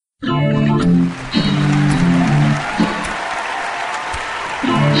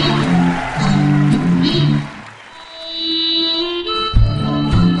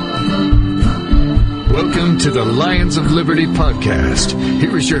to the Lions of Liberty podcast.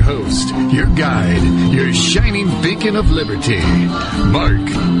 Here is your host, your guide, your shining beacon of liberty, Mark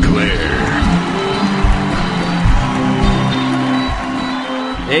Claire.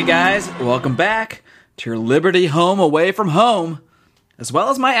 Hey guys, welcome back to your Liberty home away from home, as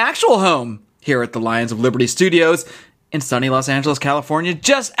well as my actual home here at the Lions of Liberty Studios in sunny Los Angeles, California,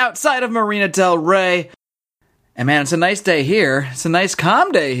 just outside of Marina del Rey. And man, it's a nice day here. It's a nice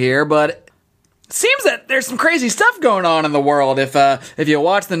calm day here, but it seems that there's some crazy stuff going on in the world. If you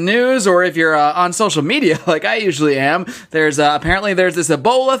watch the news or if you're on social media, like I usually am, there's apparently there's this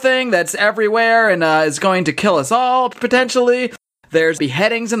Ebola thing that's everywhere and is going to kill us all, potentially. There's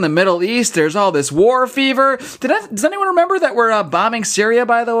beheadings in the Middle East. There's all this war fever. Does anyone remember that we're bombing Syria,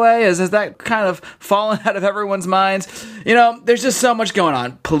 by the way? Has that kind of fallen out of everyone's minds? You know, there's just so much going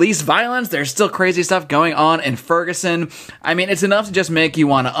on. Police violence. There's still crazy stuff going on in Ferguson. I mean, it's enough to just make you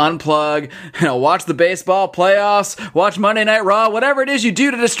want to unplug, watch the baseball playoffs, watch Monday Night Raw, whatever it is you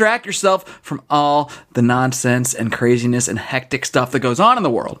do to distract yourself from all the nonsense and craziness and hectic stuff that goes on in the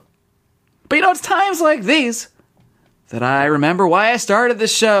world. But it's times like these that I remember why I started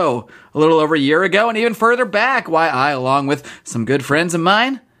this show a little over a year ago, and even further back, why I, along with some good friends of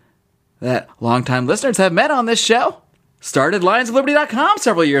mine that longtime listeners have met on this show, started LionsofLiberty.com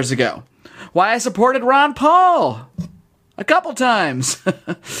several years ago. Why I supported Ron Paul a couple times.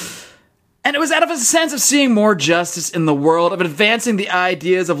 And it was out of a sense of seeing more justice in the world, of advancing the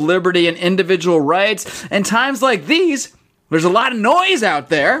ideas of liberty and individual rights. And times like these, there's a lot of noise out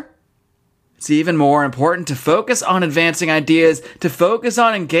there. It's even more important to focus on advancing ideas, to focus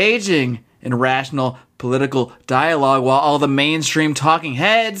on engaging in rational political dialogue while all the mainstream talking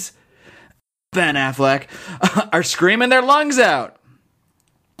heads, Ben Affleck, are screaming their lungs out.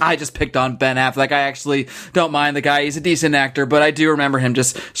 I just picked on Ben Affleck. I actually don't mind the guy. He's a decent actor, but I do remember him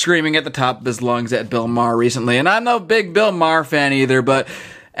just screaming at the top of his lungs at Bill Maher recently. And I'm no big Bill Maher fan either,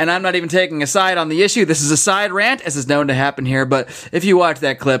 and I'm not even taking a side on the issue. This is a side rant, as is known to happen here, but if you watch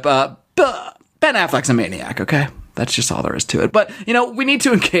that clip, Ben Affleck's a maniac, okay? That's just all there is to it. But, we need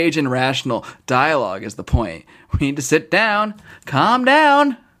to engage in rational dialogue is the point. We need to sit down, calm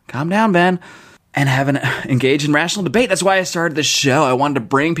down, Ben, and engage in rational debate. That's why I started this show. I wanted to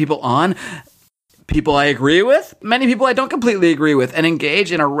bring people on, people I agree with, many people I don't completely agree with, and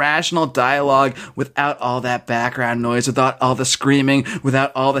engage in a rational dialogue without all that background noise, without all the screaming,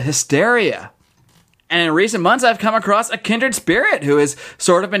 without all the hysteria. And in recent months, I've come across a kindred spirit who has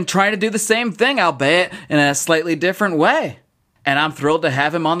sort of been trying to do the same thing, albeit in a slightly different way. And I'm thrilled to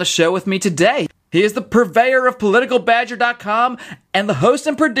have him on the show with me today. He is the purveyor of PoliticalBadger.com and the host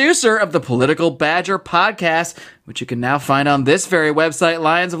and producer of the Political Badger podcast, which you can now find on this very website,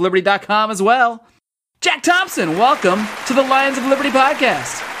 LionsofLiberty.com as well. Jack Thompson, welcome to the Lions of Liberty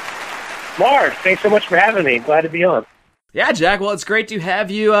podcast. Mark, thanks so much for having me. Glad to be on. Yeah, Jack, well, it's great to have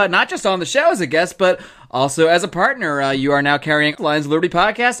you not just on the show as a guest, but also as a partner. You are now carrying Lions of Liberty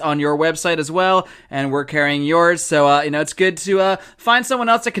podcast on your website as well, and we're carrying yours. So, it's good to find someone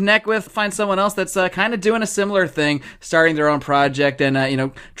else to connect with, find someone else that's kind of doing a similar thing, starting their own project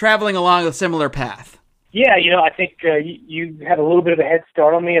and, traveling along a similar path. Yeah, I think you had a little bit of a head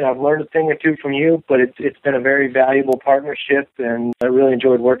start on me, and I've learned a thing or two from you, but it's been a very valuable partnership, and I really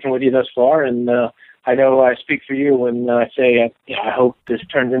enjoyed working with you thus far, and I know I speak for you when I say I hope this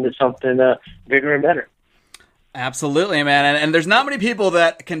turns into something bigger and better. Absolutely, man. And there's not many people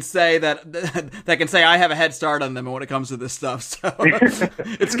that can say that can say I have a head start on them when it comes to this stuff. So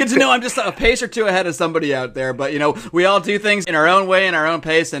it's good to know I'm just a pace or two ahead of somebody out there. But, we all do things in our own way, in our own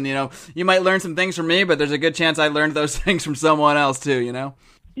pace. And, you might learn some things from me, but there's a good chance I learned those things from someone else too,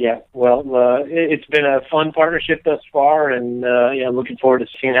 Yeah, well, it's been a fun partnership thus far. And, I'm looking forward to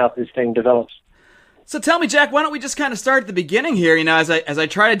seeing how this thing develops. So tell me, Jack, why don't we just kind of start at the beginning here? As I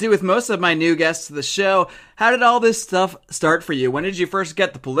try to do with most of my new guests to the show, how did all this stuff start for you? When did you first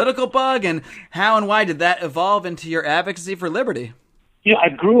get the political bug, and how and why did that evolve into your advocacy for liberty? I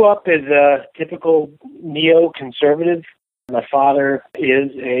grew up as a typical neo-conservative. My father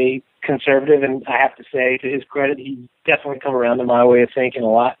is a conservative, and I have to say, to his credit, he's definitely come around to my way of thinking a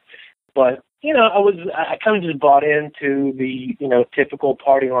lot. But, I kind of just bought into the, typical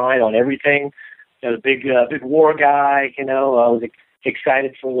party line on everything. The big war guy, I was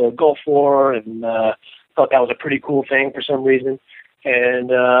excited for the Gulf War and thought that was a pretty cool thing for some reason.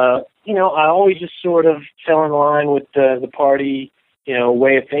 And, I always just sort of fell in line with the party,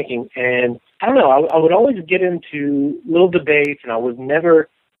 way of thinking. And I don't know, I would always get into little debates, and I was never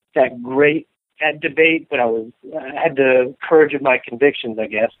that great at debate, but I had the courage of my convictions, I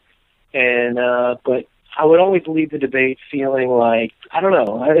guess. And, but I would always leave the debate feeling like, I don't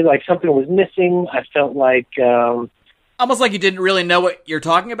know, like something was missing. I felt like... almost like you didn't really know what you're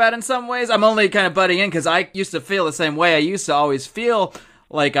talking about in some ways. I'm only kind of butting in because I used to feel the same way. I used to always feel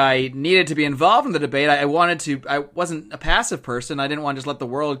like I needed to be involved in the debate. I wasn't a passive person. I didn't want to just let the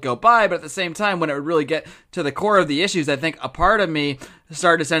world go by, but at the same time, when it would really get to the core of the issues, I think a part of me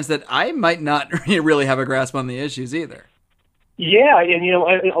started to sense that I might not really have a grasp on the issues either. Yeah, and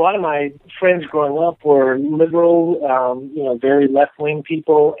a lot of my friends growing up were liberal, very left-wing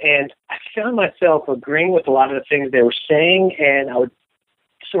people, and I found myself agreeing with a lot of the things they were saying, and I would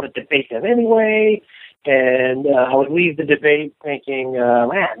sort of debate them anyway, and I would leave the debate thinking,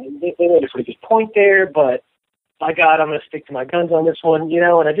 man, they made a pretty good point there, but by God, I'm going to stick to my guns on this one, and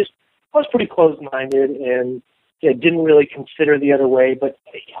I was pretty closed-minded, and didn't really consider the other way, but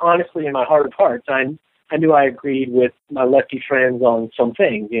honestly, in my heart of hearts, I knew I agreed with my lefty friends on some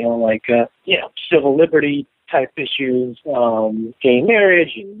things, like civil liberty type issues, gay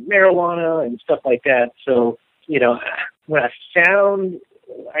marriage and marijuana and stuff like that. So, when I found,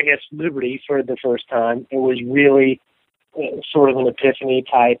 I guess, liberty for the first time, it was really sort of an epiphany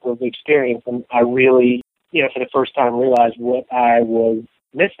type of experience. And I really, for the first time realized what I was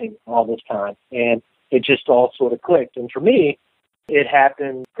missing all this time. And it just all sort of clicked. And for me, it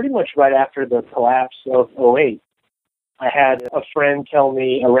happened pretty much right after the collapse of '08. I had a friend tell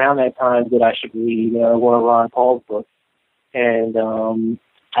me around that time that I should read one of Ron Paul's books, and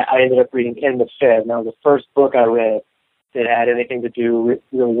I ended up reading In the Fed. Now, the first book I read that had anything to do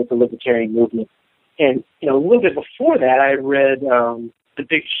really with the libertarian movement. And, a little bit before that, I had read The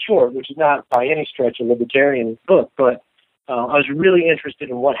Big Short, which is not by any stretch a libertarian book, but I was really interested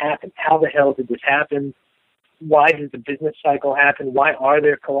in what happened. How the hell did this happen? Why does the business cycle happen? Why are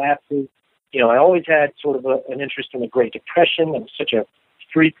there collapses? I always had sort of an interest in the Great Depression. It was such a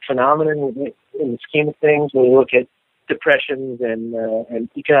freak phenomenon in the scheme of things when you look at depressions and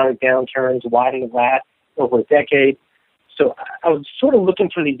economic downturns. Why did it last over a decade? So I was sort of looking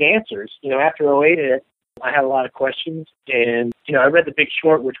for these answers. After '08, I had a lot of questions. And, I read The Big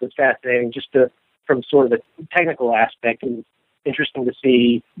Short, which was fascinating from sort of a technical aspect. It was interesting to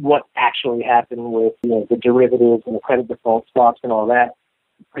see what actually happened with the derivatives and the credit default swaps and all that.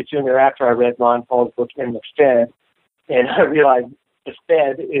 Pretty soon thereafter, I read Ron Paul's book In the Fed, and I realized the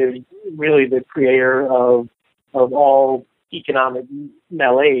Fed is really the creator of all economic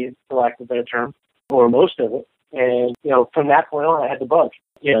malaise, for lack of a better term, or most of it. And from that point on, I had the bug.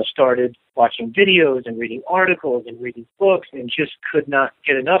 Started watching videos and reading articles and reading books, and just could not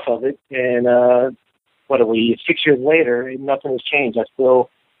get enough of it. And what are we, 6 years later, nothing has changed. I still,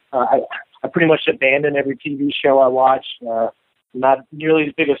 I pretty much abandoned every TV show I watch. Not nearly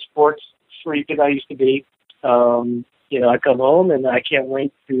as big a sports freak as I used to be. I come home and I can't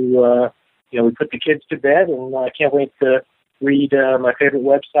wait to, we put the kids to bed, and I can't wait to read my favorite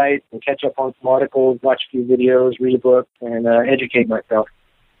website and catch up on some articles, watch a few videos, read a book, and educate myself.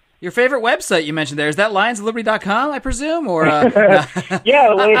 Your favorite website you mentioned there, is that lionsofliberty.com, I presume? Or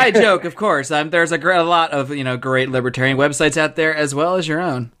Yeah. I joke, of course. There's a lot of great libertarian websites out there as well as your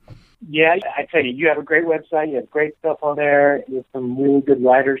own. Yeah, I tell you have a great website. You have great stuff on there. You have some really good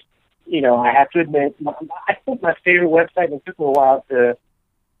writers. I have to admit, I think my favorite website, and it took me a while to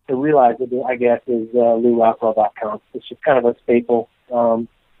realize it, I guess, is LouRockwell.com. It's just kind of a staple.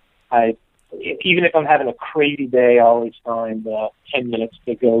 Even if I'm having a crazy day, I always find 10 minutes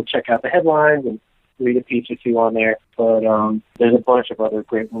to go check out the headlines and read a piece or two on there. But there's a bunch of other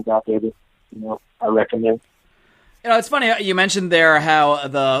great ones out there that I recommend. It's funny you mentioned there how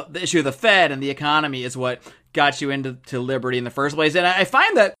the issue of the Fed and the economy is what got you into liberty in the first place. And I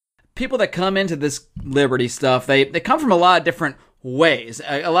find that people that come into this liberty stuff, they come from a lot of different ways,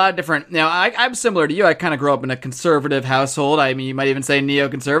 a lot of different. Now, I'm similar to you. I kind of grew up in a conservative household. I mean, you might even say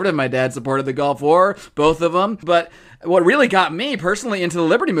neoconservative. My dad supported the Gulf War, both of them. But what really got me personally into the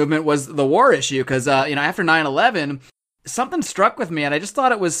liberty movement was the war issue, because after 9/11, something struck with me, and I just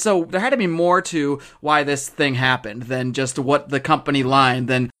thought it was there had to be more to why this thing happened than just what the company line,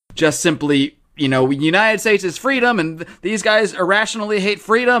 than just simply, United States is freedom, and these guys irrationally hate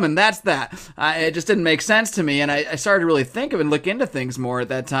freedom, and that's that. It just didn't make sense to me, and I started to really think of and look into things more at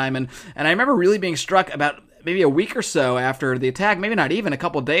that time, and I remember really being struck about maybe a week or so after the attack, maybe not even a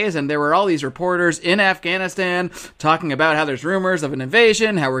couple of days, and there were all these reporters in Afghanistan talking about how there's rumors of an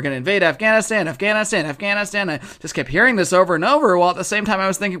invasion, how we're going to invade Afghanistan. I just kept hearing this over and over, while at the same time I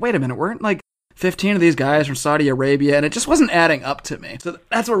was thinking, wait a minute, weren't 15 of these guys from Saudi Arabia, and it just wasn't adding up to me. So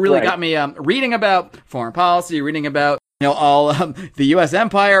that's what really got me reading about foreign policy, reading about all the U.S.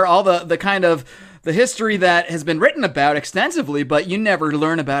 empire, all the kind of the history that has been written about extensively, but you never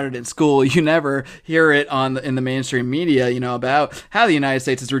learn about it in school. You never hear it in the mainstream media, about how the United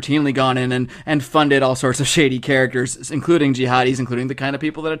States has routinely gone in and funded all sorts of shady characters, including jihadis, including the kind of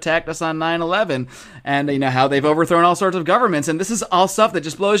people that attacked us on 9/11, and how they've overthrown all sorts of governments. And this is all stuff that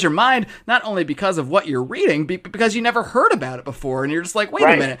just blows your mind, not only because of what you're reading, but because you never heard about it before. And you're just like, wait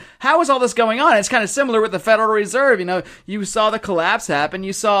a minute, how is all this going on? It's kind of similar with the Federal Reserve. You saw the collapse happen,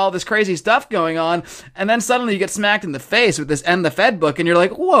 you saw all this crazy stuff going on, and then suddenly you get smacked in the face with this End the Fed book, and you're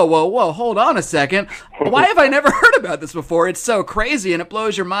like, whoa, hold on a second. Why have I never heard about this before? It's so crazy, and it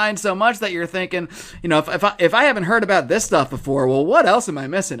blows your mind so much that you're thinking, if I haven't heard about this stuff before, well, what else am I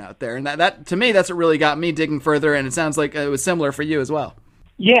missing out there? And that to me, that's what really got me digging further, and it sounds like it was similar for you as well.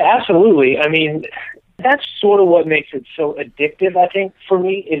 Yeah, absolutely. I mean, that's sort of what makes it so addictive, I think, for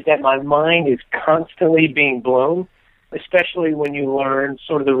me, is that my mind is constantly being blown, especially when you learn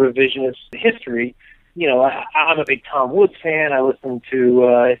sort of the revisionist history. I'm a big Tom Woods fan. I listen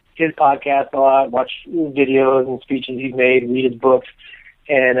to his podcast a lot, watch videos and speeches he's made, read his books,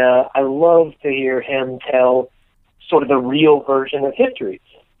 and I love to hear him tell sort of the real version of history.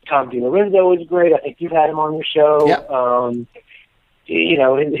 Tom DiLorenzo is great. I think you've had him on your show. Yep.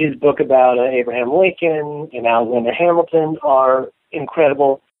 His book about Abraham Lincoln and Alexander Hamilton are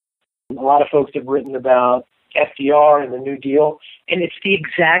incredible. A lot of folks have written about FDR and the New Deal, and it's the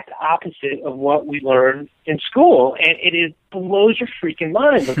exact opposite of what we learned in school, and it blows your freaking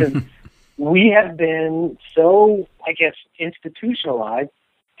mind because we have been so, I guess, institutionalized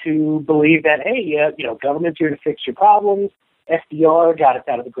to believe that, hey, government's here to fix your problems. FDR got us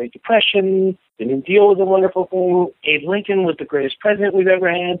out of the Great Depression. The New Deal was a wonderful thing. Abe Lincoln was the greatest president we've ever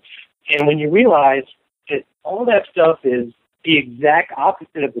had. And when you realize that all that stuff is the exact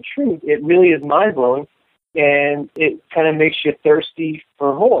opposite of the truth, it really is mind-blowing, and it kind of makes you thirsty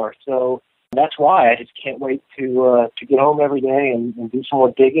for more. So that's why I just can't wait to get home every day and do some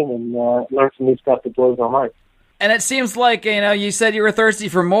more digging and learn some new stuff that blows my mind. And it seems like, you said you were thirsty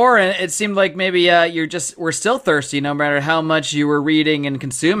for more, and it seemed like maybe we're still thirsty no matter how much you were reading and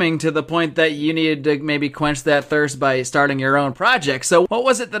consuming, to the point that you needed to maybe quench that thirst by starting your own project. So what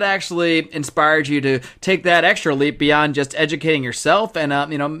was it that actually inspired you to take that extra leap beyond just educating yourself and,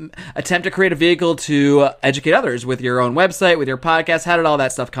 attempt to create a vehicle to educate others with your own website, with your podcast? How did all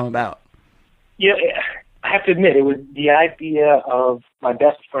that stuff come about? Yeah, I have to admit, it was the idea of my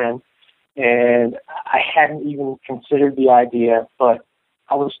best friend. And I hadn't even considered the idea, but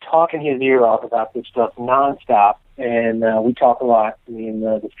I was talking his ear off about this stuff nonstop. And we talk a lot, me and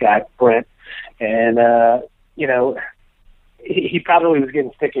this guy, Brent. And, he probably was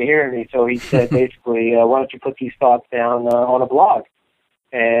getting sick of hearing me, so he said basically, why don't you put these thoughts down on a blog?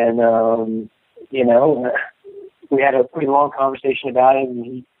 And, we had a pretty long conversation about it, and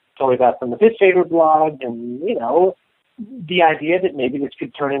he told me about some of his favorite blogs, and, the idea that maybe this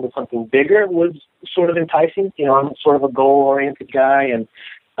could turn into something bigger was sort of enticing. I'm sort of a goal-oriented guy, and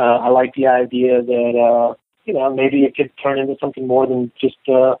I like the idea that, maybe it could turn into something more than just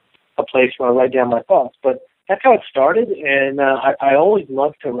a place where I write down my thoughts. But that's how it started, and I always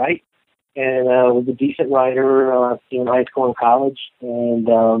loved to write, and was a decent writer in high school and college,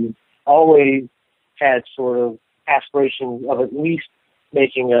 and always had sort of aspirations of at least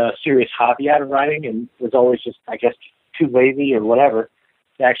making a serious hobby out of writing, and was always just, I guess, too lazy or whatever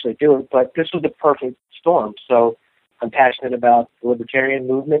to actually do it. But this was the perfect storm. So I'm passionate about the libertarian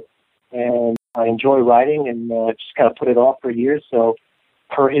movement, and I enjoy writing, and just kind of put it off for years. So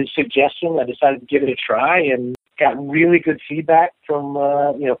per his suggestion, I decided to give it a try, and got really good feedback from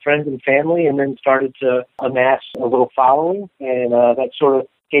friends and family, and then started to amass a little following, and that sort of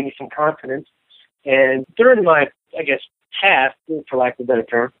gave me some confidence. And during my, I guess, path, for lack of a better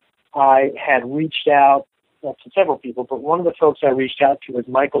term, I had reached out to several people, but one of the folks I reached out to was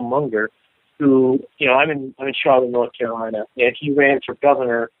Michael Munger, who, I'm in Charlotte, North Carolina, and he ran for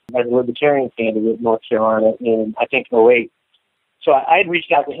governor as a libertarian candidate in North Carolina in, I think, '08. So I had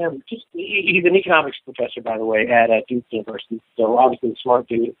reached out to him. He's an economics professor, by the way, at Duke University, so obviously a smart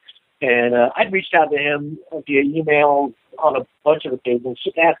dude. And I'd reached out to him via email on a bunch of occasions,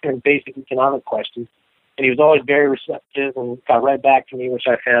 just asking him basic economic questions. And he was always very receptive and got right back to me, which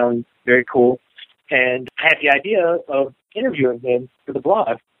I found very cool. And I had the idea of interviewing him for the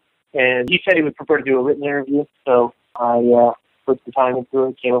blog. And he said he would prefer to do a written interview. So I put the time into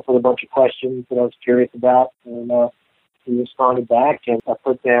it, came up with a bunch of questions that I was curious about. And he responded back, and I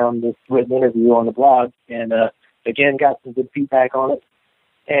put down this written interview on the blog. And again, got some good feedback on it.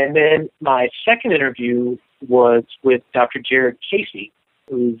 And then my second interview was with Dr. Jared Casey,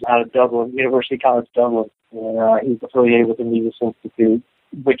 who's out of Dublin, University College Dublin. And he's affiliated with the Mises Institute.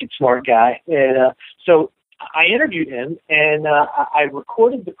 wicked smart guy. And so I interviewed him, and I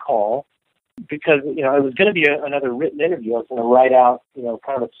recorded the call because, it was going to be another written interview. I was going to write out,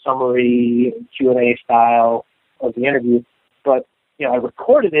 kind of a summary Q&A style of the interview. But, I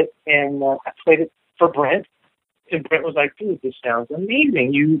recorded it, and I played it for Brent. And Brent was like, dude, this sounds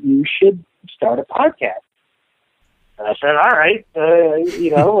amazing. You should start a podcast. And I said, all right,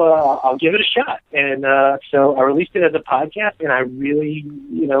 I'll give it a shot. And so I released it as a podcast, and I really,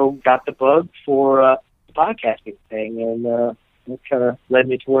 got the bug for the podcasting thing. And it kind of led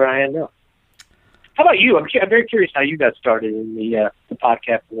me to where I am now. How about you? I'm very curious how you got started in the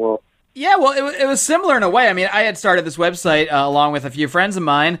podcast world. Yeah, well, it was similar in a way. I mean, I had started this website along with a few friends of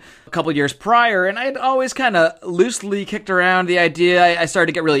mine a couple years prior, and I had always kind of loosely kicked around the idea. I started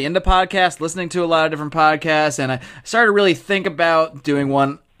to get really into podcasts, listening to a lot of different podcasts, and I started to really think about doing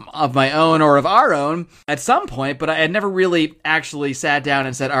one of my own or of our own at some point, but I had never really actually sat down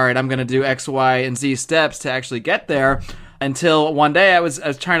and said, all right, I'm going to do X, Y, and Z steps to actually get there, until one day I was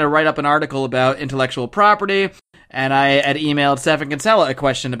trying to write up an article about intellectual property. And I had emailed Stephen Kinsella a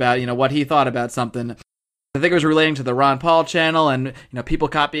question about, what he thought about something. I think it was relating to the Ron Paul channel and, people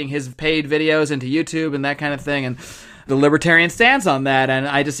copying his paid videos into YouTube and that kind of thing, and the libertarian stance on that. And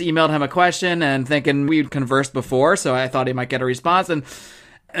I just emailed him a question and thinking we'd conversed before, so I thought he might get a response.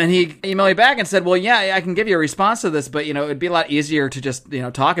 And he emailed me back and said, well, yeah, I can give you a response to this, but, it'd be a lot easier to just,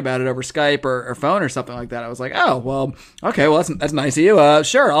 talk about it over Skype or phone or something like that. I was like, oh, well, okay, well, that's nice of you.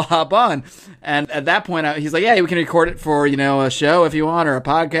 Sure, I'll hop on. And at that point, he's like, yeah, we can record it for, a show if you want, or a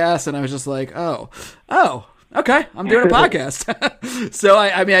podcast. And I was just like, oh, okay, I'm doing a podcast. So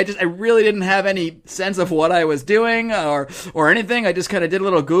I really didn't have any sense of what I was doing or anything. I just kind of did a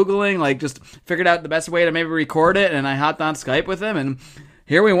little Googling, like just figured out the best way to maybe record it. And I hopped on Skype with him, and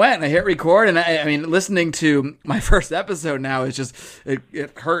here we went. I hit record, and I mean, listening to my first episode now is just,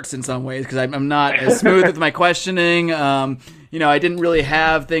 it hurts in some ways because I'm not as smooth with my questioning. I didn't really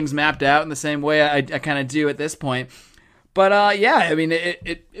have things mapped out in the same way I kind of do at this point. But yeah, I mean,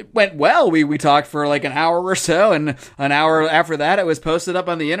 it went well. We talked for like an hour or so, and an hour after that, it was posted up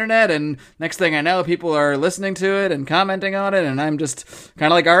on the internet. And next thing I know, people are listening to it and commenting on it, and I'm just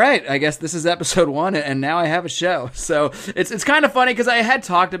kind of like, all right, I guess this is episode 1, and now I have a show. So it's kind of funny because I had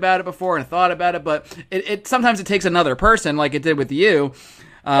talked about it before and thought about it, but it sometimes it takes another person, like it did with you,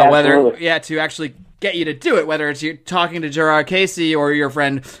 to actually get you to do it, whether it's you talking to Gerard Casey or your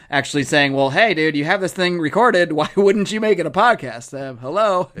friend actually saying, well, hey, dude, you have this thing recorded. Why wouldn't you make it a podcast?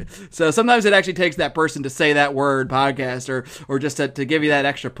 Hello. So sometimes it actually takes that person to say that word podcast or just to give you that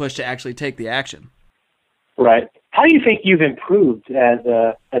extra push to actually take the action. Right. How do you think you've improved as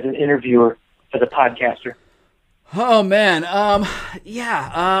an interviewer, as a podcaster? Oh, man. I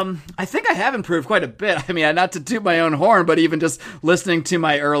think I have improved quite a bit. I mean, not to toot my own horn, but even just listening to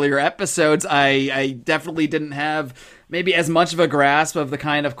my earlier episodes, I definitely didn't have maybe as much of a grasp of the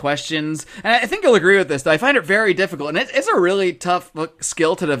kind of questions. And I think you'll agree with this, though. I find it very difficult. And it's a really tough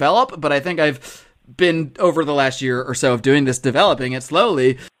skill to develop, but I think I've been, over the last year or so of doing this, developing it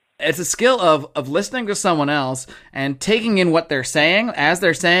slowly. It's a skill of listening to someone else and taking in what they're saying as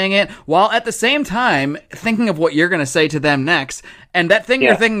they're saying it, while at the same time thinking of what you're going to say to them next. And that thing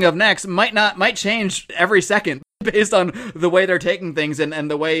you're thinking of next might change every second based on the way they're taking things and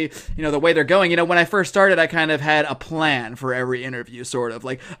the way, the way they're going. When I first started, I kind of had a plan for every interview, sort of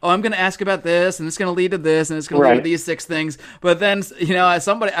like, oh, I'm going to ask about this, and it's going to lead to this, and it's going to lead to these 6 things. But then, as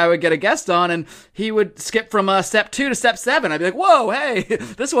somebody, I would get a guest on, and he would skip from step 2 to step 7. I'd be like, whoa, hey,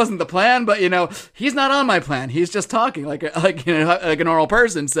 this wasn't the plan, but he's not on my plan. He's just talking like a normal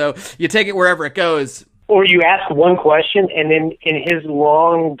person. So you take it wherever it goes. Or you ask one question, and then in his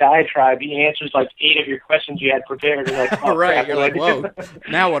long diatribe, he answers like 8 of your questions you had prepared. And like, oh, right, you're like, whoa,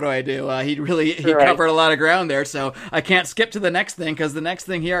 now what do I do? He covered a lot of ground there, so I can't skip to the next thing because the next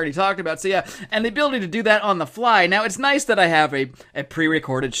thing he already talked about. So yeah, and the ability to do that on the fly. Now, it's nice that I have a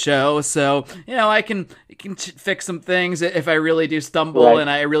pre-recorded show, so I can fix some things if I really do stumble and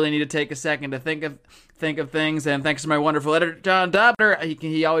I really need to take a second to think of things. And thanks to my wonderful editor, John Dobner,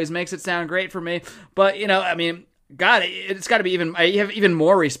 he always makes it sound great for me. But, God, it's got to be I have even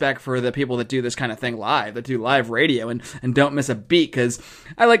more respect for the people that do this kind of thing live, that do live radio and don't miss a beat, because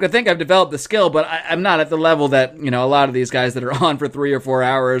I like to think I've developed the skill, but I'm not at the level that, a lot of these guys that are on for 3 or 4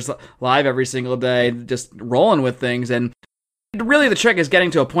 hours live every single day, just rolling with things. And really the trick is getting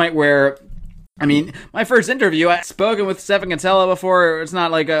to a point where, my first interview, I'd spoken with Stephen Kinsella before. It's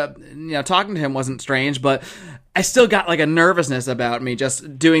not like talking to him wasn't strange, but I still got like a nervousness about me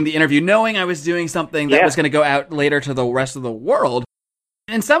just doing the interview, knowing I was doing something that was going to go out later to the rest of the world.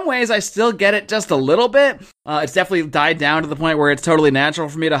 In some ways, I still get it just a little bit. It's definitely died down to the point where it's totally natural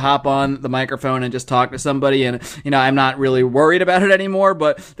for me to hop on the microphone and just talk to somebody. And, I'm not really worried about it anymore.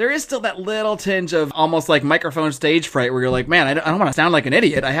 But there is still that little tinge of almost like microphone stage fright where you're like, man, I don't want to sound like an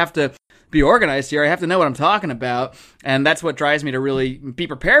idiot. I have to be organized here. I have to know what I'm talking about. And that's what drives me to really be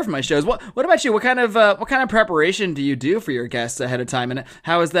prepared for my shows. What about you? What kind of preparation do you do for your guests ahead of time? And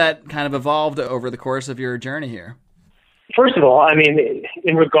how has that kind of evolved over the course of your journey here? First of all, I mean,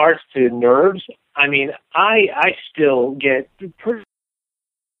 in regards to nerves, I mean, I still get...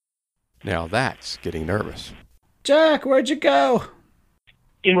 Now that's getting nervous. Jack, where'd you go?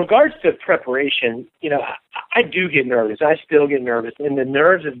 In regards to preparation, I do get nervous. I still get nervous. And the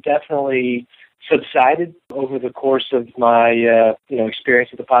nerves have definitely subsided over the course of my,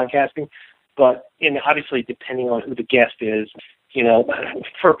 experience with the podcasting. But obviously, depending on who the guest is,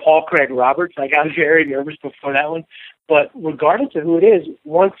 for Paul Craig Roberts, I got very nervous before that one. But regardless of who it is,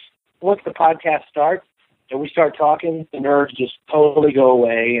 once the podcast starts and we start talking, the nerves just totally go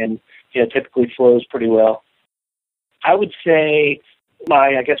away and, typically flows pretty well. I would say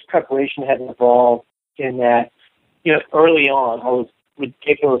my, preparation has evolved in that, early on I was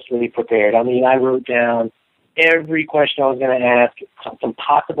ridiculously prepared. I mean, I wrote down every question I was going to ask, some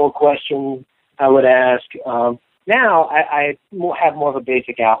possible questions I would ask. Now I have more of a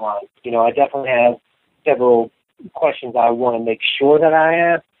basic outline. I definitely have several questions I want to make sure that I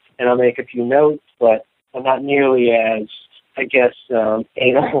ask, and I'll make a few notes, but I'm not nearly as,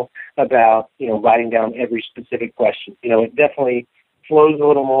 anal about, writing down every specific question. It definitely flows a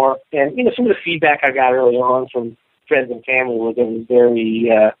little more. And, some of the feedback I got early on from friends and family was it was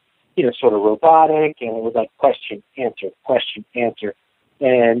very, sort of robotic, and it was like question, answer.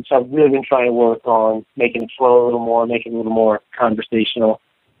 And so I've really been trying to work on making it flow a little more, making it a little more conversational.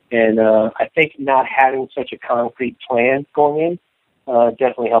 And I think not having such a concrete plan going in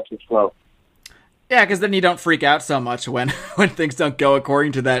definitely helps it flow. Yeah, because then you don't freak out so much when things don't go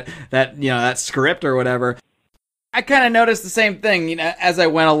according to that script or whatever. I kind of noticed the same thing, as I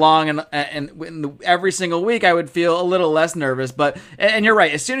went along, and every single week I would feel a little less nervous. And you're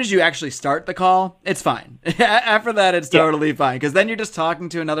right, as soon as you actually start the call, it's fine. After that, it's totally fine, because then you're just talking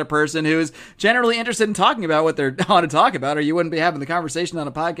to another person who's generally interested in talking about what they want to talk about, or you wouldn't be having the conversation on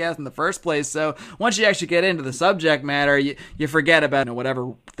a podcast in the first place. So once you actually get into the subject matter, you forget about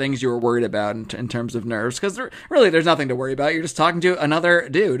whatever things you were worried about in terms of nerves, because really there's nothing to worry about. You're just talking to another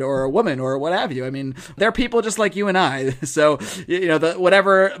dude or a woman or what have you. I mean, they're people just like you and I. So,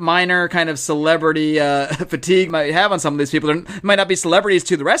 whatever minor kind of celebrity fatigue might have on some of these people, they might not be celebrities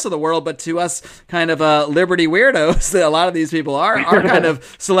to the rest of the world, but to us kind of Liberty weirdos, that a lot of these people are kind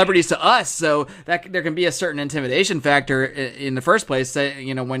of celebrities to us. So that there can be a certain intimidation factor in the first place,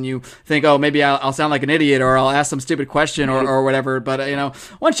 when you think, oh, maybe I'll sound like an idiot, or I'll ask some stupid question or whatever. But,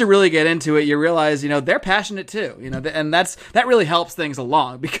 once you really get into it, you realize, they're passionate too, and that really helps things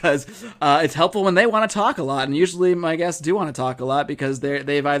along, because it's helpful when they want to talk a lot. And usually my guests do want to talk a lot because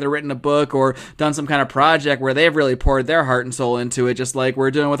they've either written a book or done some kind of project where they've really poured their heart and soul into it, just like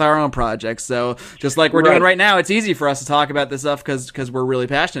we're doing with our own projects. So just like we're doing right now, it's easy for us to talk about this stuff because we're really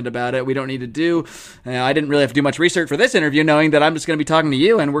passionate about it. We don't need to do, I didn't really have to do much research for this interview, knowing that I'm just going to be talking to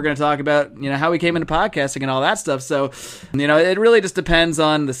you, and we're going to talk about, how we came into podcasting and all that stuff. So, it really just depends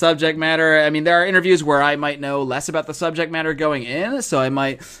on the subject matter. I mean, there are interviews where I might know less about the subject matter going in, so I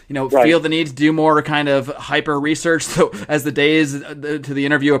might, feel the need to do more kind of hyper research so as the days to the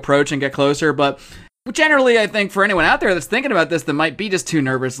interview approach and get closer. But generally, I think for anyone out there that's thinking about this that might be just too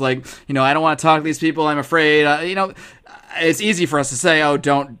nervous, like, I don't want to talk to these people, I'm afraid, it's easy for us to say, oh,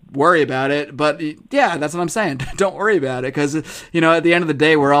 don't worry about it. But yeah, that's what I'm saying. Don't worry about it, because, at the end of the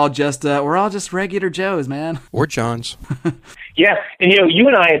day, we're all just regular Joes, man. Or Johns. Yeah. And, you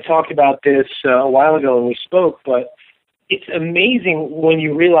and I had talked about this a while ago when we spoke, but it's amazing when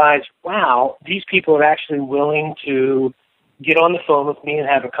you realize, wow, these people are actually willing to get on the phone with me and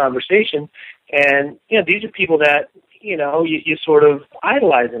have a conversation. And, these are people that, you sort of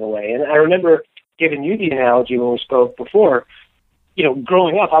idolize in a way. And I remember giving you the analogy when we spoke before.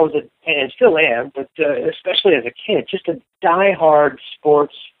 Growing up, I was and still am, but especially as a kid, just a diehard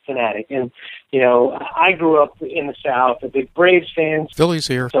sports fanatic. And, I grew up in the South, a big Braves fan. Phillies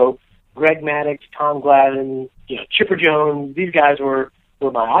here. So Greg Maddux, Tom Glavine, Chipper Jones, these guys were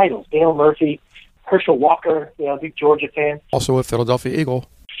my idols. Dale Murphy, Herschel Walker, big Georgia fan. Also a Philadelphia Eagle.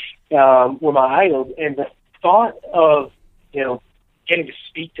 Were my idols. And the thought of, getting to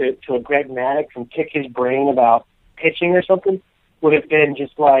speak to a Greg Maddux and pick his brain about pitching or something would have been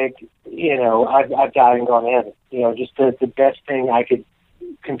just like, I've died and gone to heaven. Just the best thing I could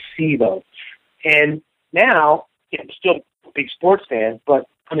conceive of. And now, still big sports fan, but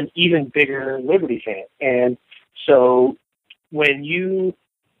I'm an even bigger Liberty fan. And so when you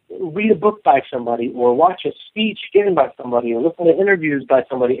read a book by somebody or watch a speech given by somebody or listen to interviews by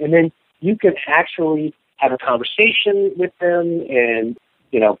somebody, and then you can actually have a conversation with them and,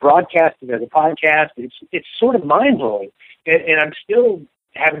 broadcast it as a podcast, it's sort of mind-blowing. And I'm still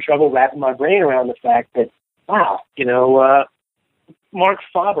having trouble wrapping my brain around the fact that, wow, Mark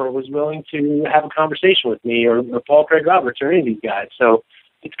Faber was willing to have a conversation with me, or Paul Craig Roberts, or any of these guys. So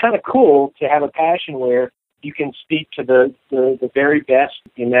it's kind of cool to have a passion where you can speak to the very best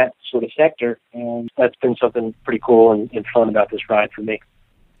in that sort of sector, and that's been something pretty cool and fun about this ride for me.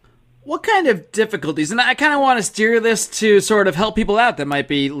 What kind of difficulties, and I kind of want to steer this to sort of help people out that might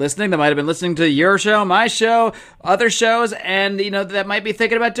be listening, that might have been listening to your show, my show, other shows, and, that might be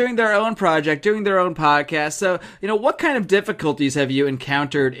thinking about doing their own project, doing their own podcast. So, what kind of difficulties have you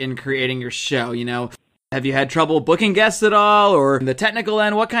encountered in creating your show? Have you had trouble booking guests at all, or the technical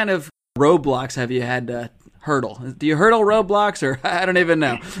end? What kind of roadblocks have you had to hurdle? Do you hurdle roadblocks, or I don't even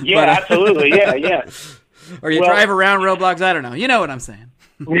know? Yeah, absolutely. Yeah. Or you drive around roadblocks? I don't know. You know what I'm saying.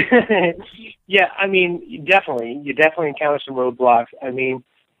 Yeah, I mean, you definitely encounter some roadblocks. I mean,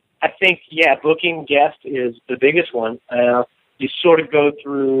 I think, booking guests is the biggest one. You sort of go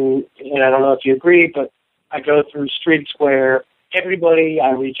through, and I don't know if you agree, but I go through streets where everybody I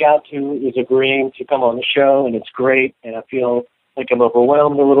reach out to is agreeing to come on the show, and it's great, and I feel like I'm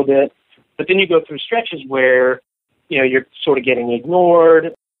overwhelmed a little bit. But then you go through stretches where, you're sort of getting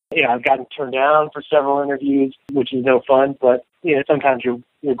ignored. I've gotten turned down for several interviews, which is no fun, but, sometimes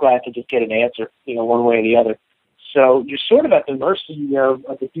you're glad to just get an answer, one way or the other. So you're sort of at the mercy of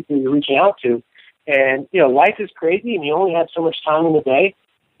the people you're reaching out to. And, life is crazy, and you only have so much time in the day.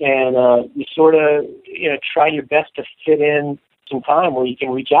 And you sort of, try your best to fit in some time where you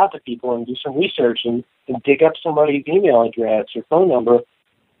can reach out to people and do some research and dig up somebody's email address or phone number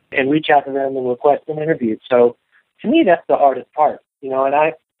and reach out to them and request an interview. So to me, that's the hardest part, and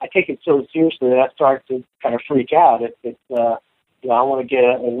I take it so seriously that I start to kind of freak out. If it's, I want to get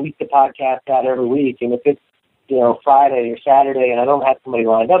at least a podcast out every week. And if it's, Friday or Saturday and I don't have somebody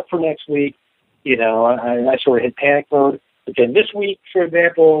lined up for next week, I sort of hit panic mode. But then this week, for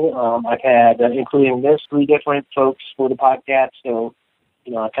example, I've had, including this, 3 different folks for the podcast. So,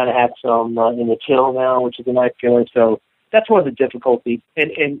 I kind of have some in the till now, which is a nice feeling. So that's one of the difficulties.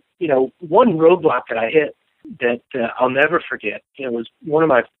 And one roadblock that I hit that I'll never forget, it was one of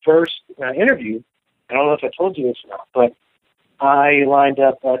my first interviews. I don't know if I told you this or not, but I lined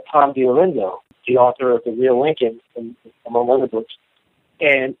up Tom DiLorenzo, the author of The Real Lincoln, and among other books.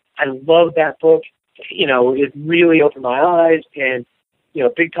 And I love that book. It really opened my eyes, and,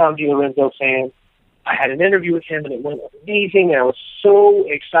 big Tom DiLorenzo fan. I had an interview with him, and it went amazing, and I was so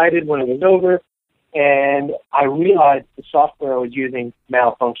excited when it was over. And I realized the software I was using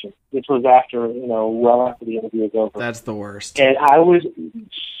malfunctioned. This was after, well after the interview was over. That's the worst. And I was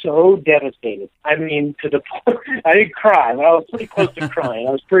so devastated. I mean, to the point, I didn't cry, but I was pretty close to crying.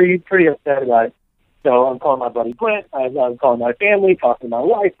 I was pretty upset about it. So I'm calling my buddy Brent. I'm calling my family, talking to my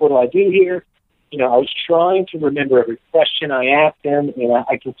wife. What do I do here? I was trying to remember every question I asked him, and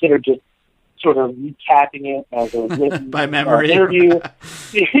I considered just sort of recapping it as a written by memory interview.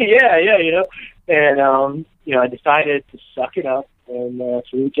 yeah. And, I decided to suck it up and to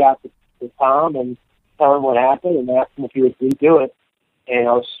reach out to Tom and tell him what happened and ask him if he would redo it. And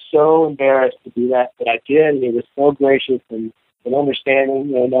I was so embarrassed to do that, but I did, and he was so gracious and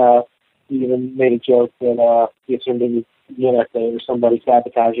understanding, and he even made a joke that he assumed it was the NSA or somebody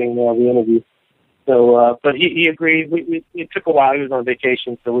sabotaging the interview. So, but he agreed. It took a while. He was on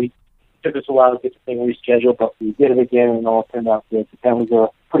vacation, so it took us a while to get the thing rescheduled, but we did it again, and it all turned out good. But that was a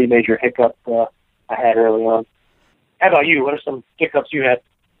pretty major hiccup I had early on. How about you? What are some hiccups you had?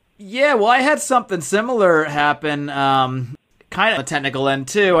 Yeah, well, I had something similar happen, kind of a technical end,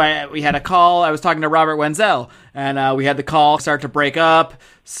 too. We had a call. I was talking to Robert Wenzel, and we had the call start to break up.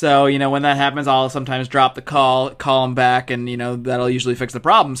 So, when that happens, I'll sometimes drop the call him back, and, that'll usually fix the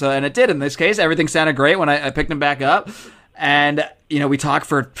problem. So, and it did in this case. Everything sounded great when I picked him back up. And, we talk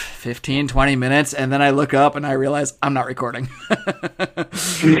for 15, 20 minutes, and then I look up and I realize I'm not recording.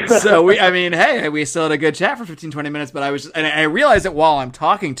 So hey, we still had a good chat for 15, 20 minutes, but I realized it while I'm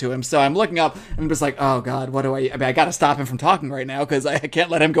talking to him. So I'm looking up and I'm just like, oh God, what do I got to stop him from talking right now, because I can't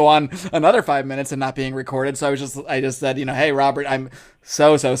let him go on another 5 minutes and not being recorded. So I just said, hey, Robert, I'm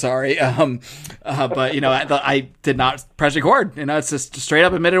so sorry. But I did not press record. It's just straight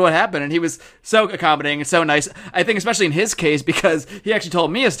up admitted what happened, and he was so accommodating and so nice. I think especially in his case, because he actually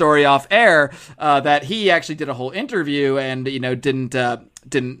told me a story off air that he actually did a whole interview and didn't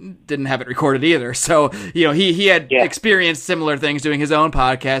didn't have it recorded either. So, he had experienced similar things doing his own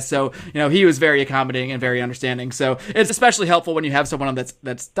podcast. So, he was very accommodating and very understanding. So it's especially helpful when you have someone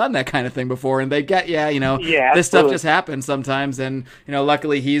that's done that kind of thing before, and they get, this stuff just happens sometimes. And,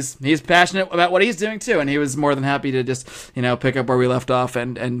 luckily he's passionate about what he's doing too. And he was more than happy to just, pick up where we left off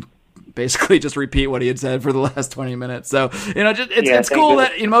and basically just repeat what he had said for the last 20 minminutes. So, it's cool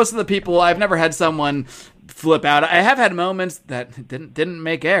that most of the people, I've never had someone flip out. I have had moments that didn't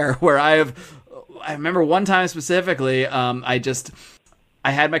make air where I remember one time specifically, I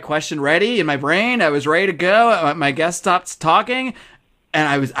had my question ready in my brain. I was ready to go. My guest stopped talking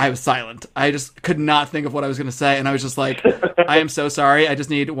and I was silent. I just could not think of what I was going to say. And I was just like, I am so sorry. I just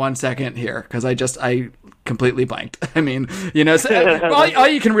need 1 second here. Cause I completely blanked. I mean, so all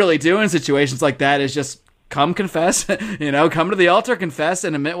you can really do in situations like that is just come confess, come to the altar, confess,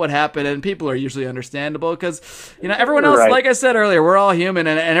 and admit what happened. And people are usually understandable because, everyone else, like I said earlier, we're all human.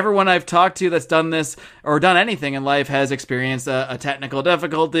 And everyone I've talked to that's done this or done anything in life has experienced a technical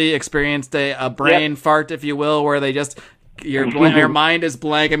difficulty, experienced a brain fart, if you will, where they just, your mind is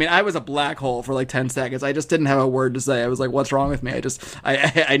blank. I mean, I was a black hole for like 10 seconds. I just didn't have a word to say. I was like, what's wrong with me?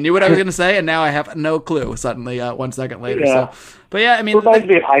 I knew what I was going to say, and now I have no clue suddenly 1 second later. Yeah. So, but yeah, I mean, it reminds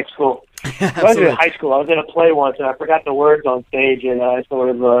me of high school. Yeah, I was in high school. I was in a play once, and I forgot the words on stage, and I sort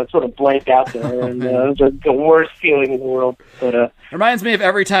of blanked out there, and it was the worst feeling in the world. But reminds me of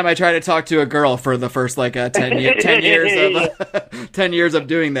every time I try to talk to a girl for the first 10 years of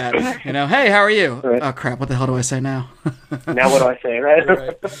doing that. Hey, how are you? Right. Oh crap! What the hell do I say now? Now what do I say? Right.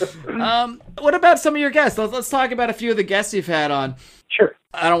 What about some of your guests? Let's talk about a few of the guests you've had on. Sure.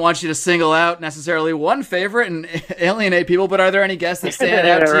 I don't want you to single out necessarily one favorite and alienate people, but are there any guests that stand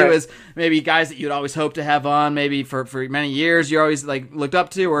out to you as maybe guys that you'd always hope to have on, maybe for many years you always looked up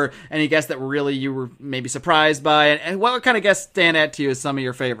to, or any guests that really you were maybe surprised by? And what kind of guests stand out to you as some of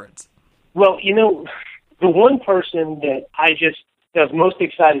your favorites? Well, the one person that I was most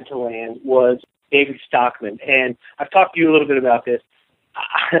excited to land was David Stockman. And I've talked to you a little bit about this.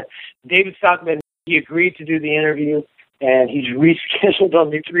 David Stockman, he agreed to do the interview. And he's rescheduled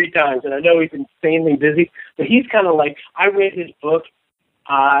on me 3 times. And I know he's insanely busy, but he's kind of like, I read his book.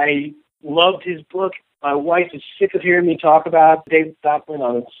 I loved his book. My wife is sick of hearing me talk about David Stockman.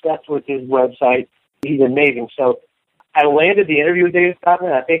 I'm obsessed with his website. He's amazing. So I landed the interview with David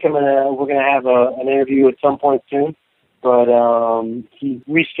Stockman. I think we're gonna have an interview at some point soon. But he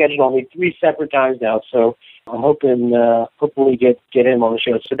rescheduled on me 3 separate times now. So I'm hopefully get him on the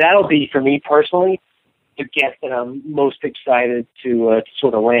show. So that'll be, for me personally, the guest that I'm most excited to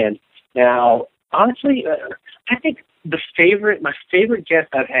sort of land. Now, honestly, I think my favorite guest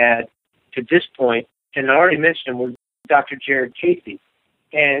I've had to this point, and I already mentioned him, was Dr. Jared Casey.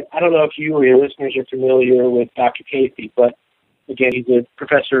 And I don't know if you or your listeners are familiar with Dr. Casey, but again, he's a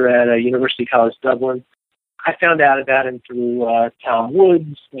professor at University College Dublin. I found out about him through Tom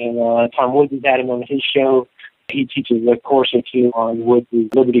Woods, and Tom Woods has had him on his show. He teaches a course or two on Woods'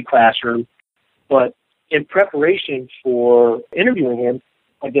 Liberty Classroom. But in preparation for interviewing him,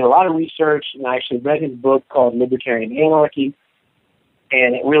 I did a lot of research, and I actually read his book called Libertarian Anarchy,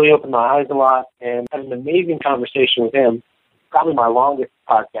 and it really opened my eyes a lot, and had an amazing conversation with him, probably my longest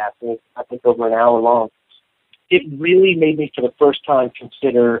podcast, I think over an hour long. It really made me, for the first time,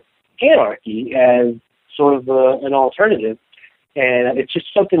 consider anarchy as sort of an alternative, and it's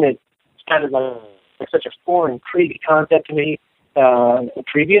just something that's kind of like such a foreign, crazy concept to me.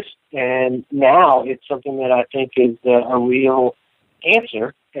 Previous, and now it's something that I think is a real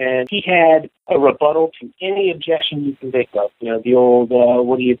answer. And he had a rebuttal to any objection you can think of. The old,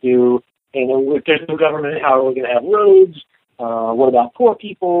 what do you do? If there's no government, how are we going to have roads? What about poor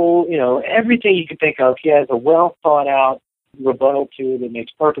people? Everything you can think of. He has a well thought out rebuttal to that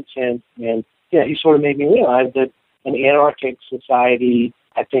makes perfect sense. And he sort of made me realize that an anarchic society,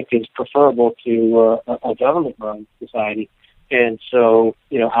 I think, is preferable to a government-run society. And so,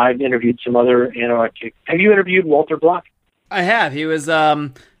 I've interviewed some other anarchic. Have you interviewed Walter Block? I have. He was, I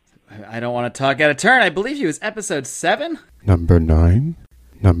don't want to talk out of turn. I believe he was episode 7. Number 9.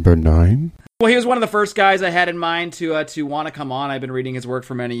 Well, he was one of the first guys I had in mind to want to come on. I've been reading his work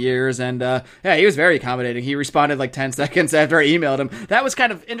for many years, and he was very accommodating. He responded like 10 seconds after I emailed him. That was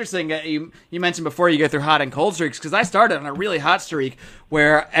kind of interesting. You mentioned before you go through hot and cold streaks, because I started on a really hot streak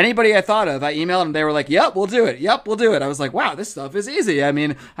where anybody I thought of, I emailed them, they were like, yep, we'll do it. Yep, we'll do it. I was like, wow, this stuff is easy. I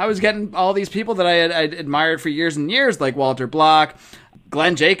mean, I was getting all these people that I had admired for years and years, like Walter Block,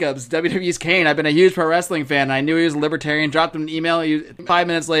 Glenn Jacobs, WWE's Kane. I've been a huge pro wrestling fan. I knew he was a libertarian. Dropped him an email. 5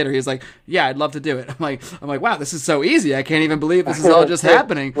 minutes later, he's like, "Yeah, I'd love to do it." I'm like, wow, this is so easy. I can't even believe this is all just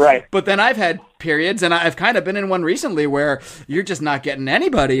happening. Right. But then I've had periods, and I've kind of been in one recently where you're just not getting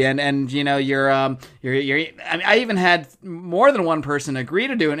anybody, and you know you're I mean, I even had more than one person agree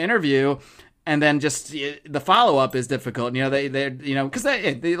to do an interview. And then just the follow up is difficult. You know, they because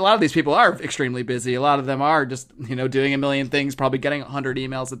a lot of these people are extremely busy. A lot of them are just doing a million things, probably getting 100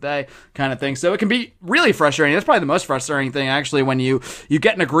 emails a day, kind of thing. So it can be really frustrating. That's probably the most frustrating thing, actually, when you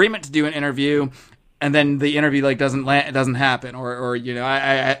get an agreement to do an interview, and then the interview doesn't happen, or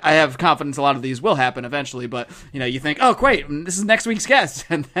I have confidence a lot of these will happen eventually, but you think, oh great, this is next week's guest,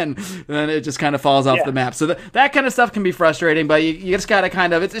 and then it just kind of falls off the map. So that kind of stuff can be frustrating, but you just gotta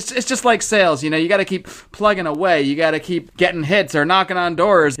kind of it's just like sales, you gotta keep plugging away, you gotta keep getting hits or knocking on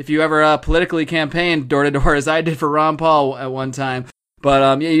doors. If you ever politically campaigned door to door, as I did for Ron Paul at one time.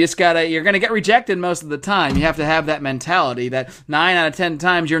 But you just you're going to get rejected most of the time. You have to have that mentality that 9 out of 10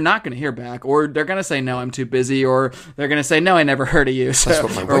 times you're not going to hear back, or they're going to say, no, I'm too busy, or they're going to say, no, I never heard of you, so,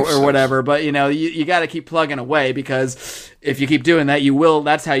 or whatever. But, you got to keep plugging away, because if you keep doing that,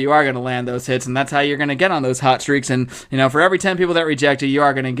 that's how you are going to land those hits, and that's how you're going to get on those hot streaks. And, for every 10 people that reject you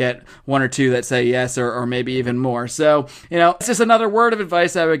are going to get 1 or 2 that say yes, or maybe even more. So, it's just another word of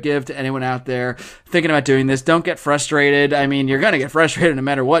advice I would give to anyone out there thinking about doing this. Don't get frustrated. I mean, you're going to get frustrated no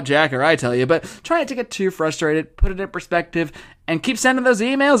matter what Jack or I tell you, but try not to get too frustrated. Put it in perspective and keep sending those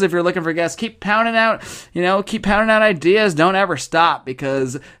emails if you're looking for guests. Keep pounding out ideas. Don't ever stop,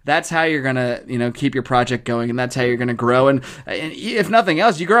 because that's how you're going to, keep your project going, and that's how you're going to grow. And if nothing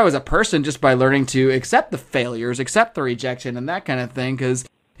else, you grow as a person just by learning to accept the failures, accept the rejection, and that kind of thing, because,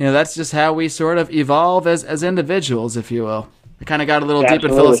 that's just how we sort of evolve as individuals, if you will. I kind of got a little deep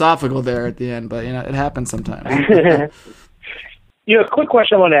and philosophical there at the end, but, it happens sometimes. A quick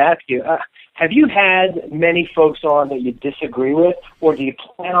question I want to ask you. Have you had many folks on that you disagree with, or do you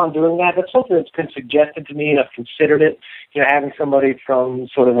plan on doing that? That's something that's been suggested to me, and I've considered it, having somebody from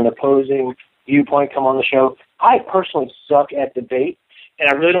sort of an opposing viewpoint come on the show. I personally suck at debate, and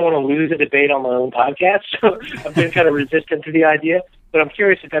I really don't want to lose a debate on my own podcast, so I've been kind of resistant to the idea. But I'm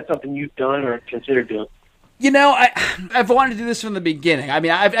curious if that's something you've done or considered doing. I've wanted to do this from the beginning. I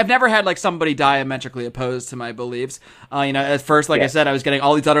mean, I've never had like somebody diametrically opposed to my beliefs. At first, I said, I was getting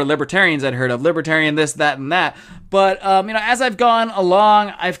all these other libertarians I'd heard of, libertarian this, that, and that. But as I've gone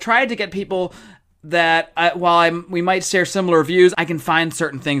along, I've tried to get people that we might share similar views, I can find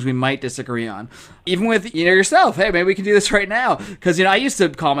certain things we might disagree on. Even with yourself, hey, maybe we can do this right now. Because I used to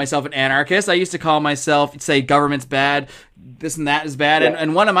call myself an anarchist. I used to call myself, say government's bad, this and that is bad. Yeah.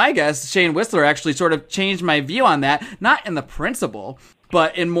 And one of my guests, Shane Whistler, actually sort of changed my view on that, not in the principle,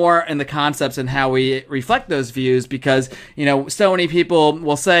 but more in the concepts and how we reflect those views. Because so many people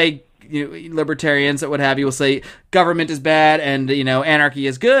will say, libertarians, what have you, will say government is bad and anarchy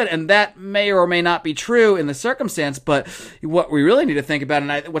is good, and that may or may not be true in the circumstance. But what we really need to think about,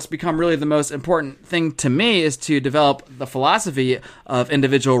 and what's become really the most important thing to me, is to develop the philosophy of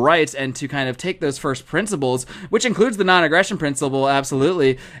individual rights and to kind of take those first principles, which includes the non-aggression principle,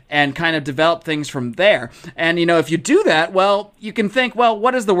 absolutely, and kind of develop things from there. And if you do that, well, you can think, well,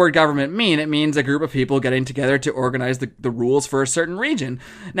 what does the word government mean? It means a group of people getting together to organize the rules for a certain region.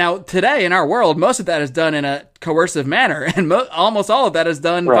 Now, today in our world, most of that is done in a coercive manner, and almost all of that is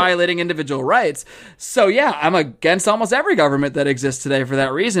done violating individual rights. So yeah, I'm against almost every government that exists today for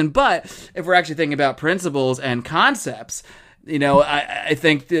that reason. But if we're actually thinking about principles and concepts, I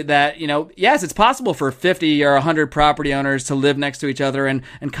think that, yes, it's possible for 50 or 100 property owners to live next to each other and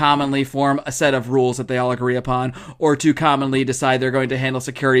commonly form a set of rules that they all agree upon, or to commonly decide they're going to handle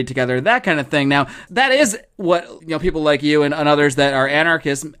security together, that kind of thing. Now, that is what, people like you and others that are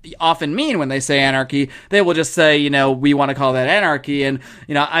anarchists often mean when they say anarchy. They will just say, we want to call that anarchy. And,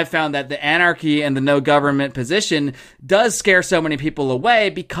 I've found that the anarchy and the no government position does scare so many people away,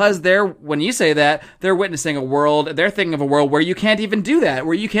 because when you say that, they're witnessing a world, they're thinking of a world where you can't even do that,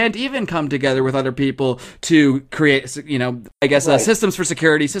 where you can't even come together with other people to create, systems for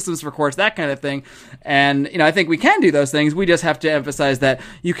security, systems for courts, that kind of thing. And, I think we can do those things. We just have to emphasize that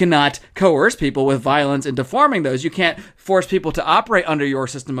you cannot coerce people with violence into forming those. You can't force people to operate under your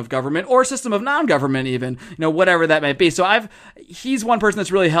system of government or system of non-government even, whatever that might be. So he's one person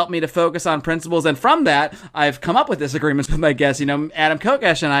that's really helped me to focus on principles. And from that, I've come up with disagreements with my guests. Adam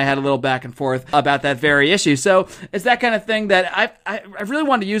Kokesh and I had a little back and forth about that very issue. So it's that kind of thing saying that I really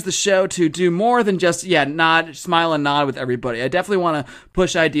want to use the show to do more than just, smile and nod with everybody. I definitely want to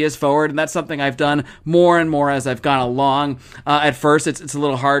push ideas forward, and that's something I've done more and more as I've gone along. At first, it's a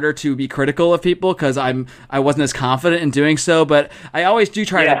little harder to be critical of people because I wasn't as confident in doing so, but I always do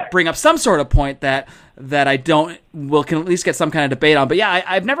try to bring up some sort of point that I can at least get some kind of debate on. But yeah,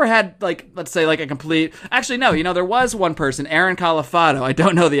 I've never had, let's say, a complete... Actually, no, there was one person, Aaron Califato. I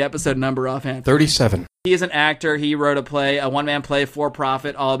don't know the episode number offhand. 37. He is an actor. He wrote a one-man play for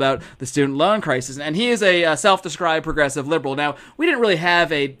profit all about the student loan crisis. And he is a self-described progressive liberal. Now, we didn't really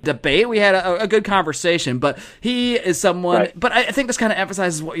have a debate. We had a good conversation. But he is someone... Right. But I think this kind of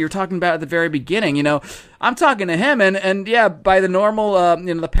emphasizes what you were talking about at the very beginning. I'm talking to him, and yeah, by the normal,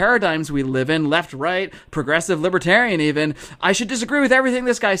 the paradigms we live in, left, right, progressive, libertarian even, I should disagree with everything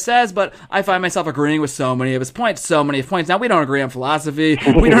this guy says, but I find myself agreeing with so many of his points. Now, we don't agree on philosophy.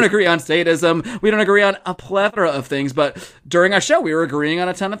 We don't agree on statism. We don't agree on a plethora of things, but during our show, we were agreeing on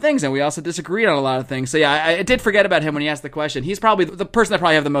a ton of things, and we also disagreed on a lot of things. So yeah, I did forget about him when he asked the question. He's probably the person I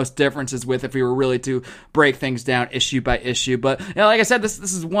probably have the most differences with if we were really to break things down issue by issue. But like I said, this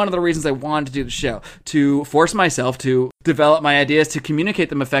is one of the reasons I wanted to do the show, to force myself to develop my ideas, to communicate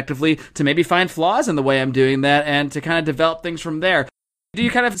them effectively, to maybe find flaws in the way I'm doing that, and to kind of develop things from there. Do you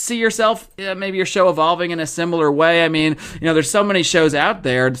kind of see yourself, maybe your show evolving in a similar way? I mean, there's so many shows out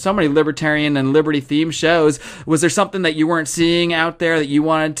there, so many libertarian and liberty-themed shows. Was there something that you weren't seeing out there that you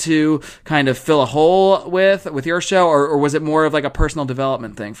wanted to kind of fill a hole with your show, or was it more of a personal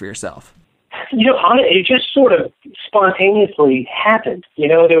development thing for yourself? It just sort of spontaneously happened.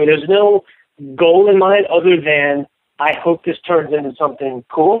 There's no goal in mind other than I hope this turns into something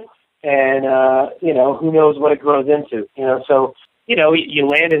cool, and, who knows what it grows into, so... you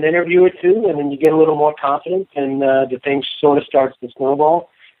land an interview or two, and then you get a little more confidence, and the thing sort of starts to snowball.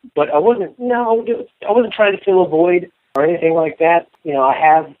 But I wasn't trying to fill a void or anything like that. I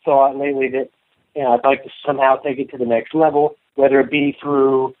have thought lately that, I'd like to somehow take it to the next level, whether it be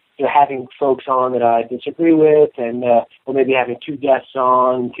through having folks on that I disagree with, and or maybe having two guests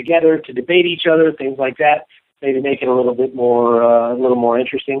on together to debate each other, things like that. Maybe make it a little more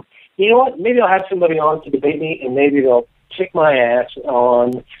interesting. You know what? Maybe I'll have somebody on to debate me, and maybe they'll kick my ass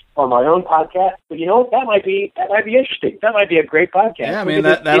on my own podcast. But you know what? That might be interesting. That might be a great podcast. Yeah, I mean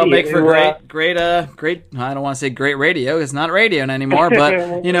that'll make for great. I don't want to say great radio. It's not radio anymore,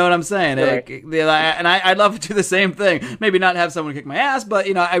 but you know what I'm saying. Right. And I'd love to do the same thing. Maybe not have someone kick my ass, but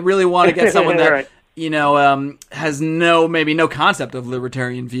I really want to get someone that. Right. Has no concept of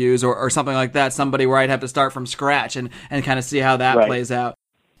libertarian views or something like that. Somebody where I'd have to start from scratch and kind of see how that plays out.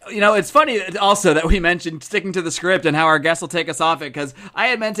 It's funny also that we mentioned sticking to the script and how our guests will take us off it, because I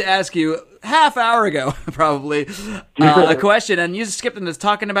had meant to ask you half hour ago, probably, a question, and you skipped into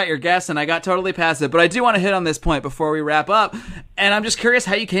talking about your guests, and I got totally past it. But I do want to hit on this point before we wrap up, and I'm just curious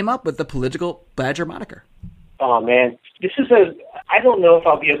how you came up with the political badger moniker. Oh, man. I don't know if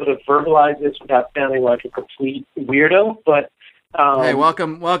I'll be able to verbalize this without sounding like a complete weirdo, but... hey,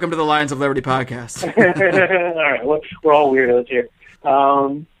 welcome to the Lions of Liberty podcast. All right, we're all weirdos here.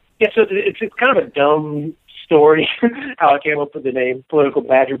 So it's kind of a dumb story how I came up with the name Political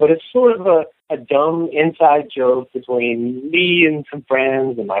Badger, but it's sort of a dumb inside joke between me and some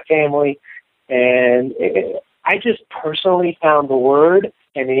friends and my family, and I just personally found the word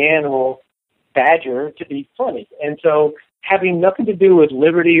and the animal badger to be funny. And so, having nothing to do with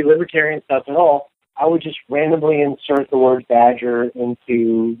libertarian stuff at all, I would just randomly insert the word badger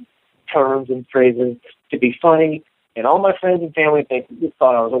into terms and phrases to be funny. And all my friends and family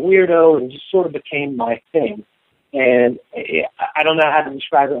thought I was a weirdo, and it just sort of became my thing. And I don't know how to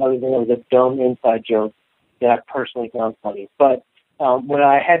describe it other than it was a dumb inside joke that I personally found funny. But when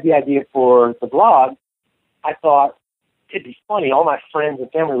I had the idea for the blog, I thought it'd be funny. All my friends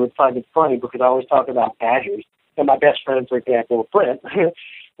and family would find it funny because I always talk about badgers. And my best friend, for example, Brent,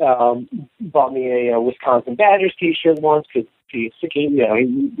 bought me a Wisconsin Badgers T-shirt once because he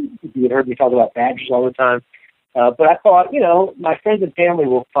had heard me talk about badgers all the time. But I thought, my friends and family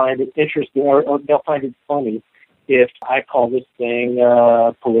will find it interesting, or they'll find it funny if I call this thing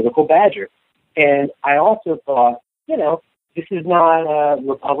Political Badger. And I also thought, this is not a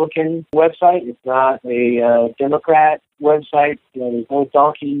Republican website. It's not a Democrat website. There's no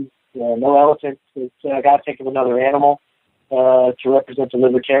donkeys, no elephants. I got to think of another animal to represent the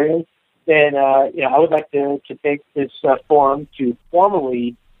libertarians. And, I would like to take this forum to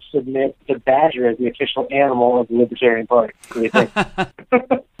formally submit the badger as the official animal of the Libertarian Party. What do you think?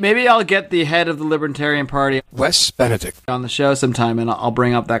 Maybe I'll get the head of the Libertarian Party, Wes Benedict, on the show sometime, and I'll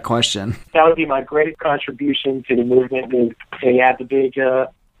bring up that question. That would be my greatest contribution to the movement. Is you have the big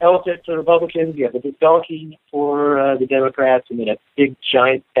elephant for Republicans, you have a big donkey for the Democrats, and then a big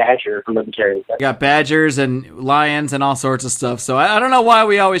giant badger for Libertarians. You got badgers and lions and all sorts of stuff. So I don't know why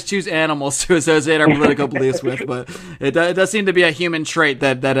we always choose animals to associate our political beliefs with, but it does seem to be a human trait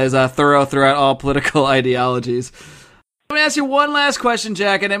that is thorough throughout all political ideologies. Let me ask you one last question,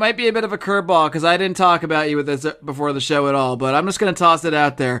 Jack, and it might be a bit of a curveball because I didn't talk about you with this before the show at all, but I'm just going to toss it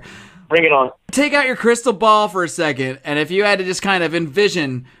out there. Bring it on. Take out your crystal ball for a second, and if you had to just kind of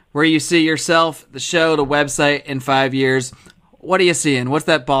envision where you see yourself, the show, the website in 5 years, what are you seeing? What's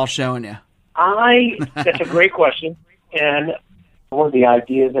that ball showing you? That's a great question. And one of the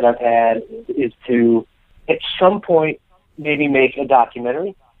ideas that I've had is to, at some point, maybe make a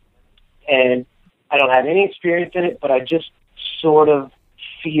documentary. And I don't have any experience in it, but I just sort of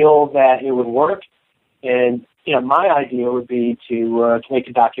feel that it would work. And my idea would be to make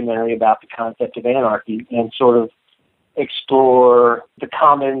a documentary about the concept of anarchy and sort of explore the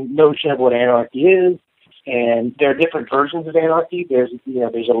common notion of what anarchy is. And there are different versions of anarchy. There's a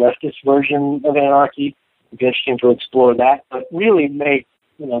leftist version of anarchy. It'd be interesting to explore that, but really make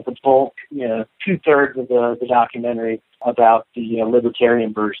the bulk, 2/3 of the documentary about the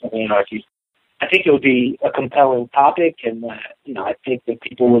libertarian version of anarchy. I think it would be a compelling topic, and I think that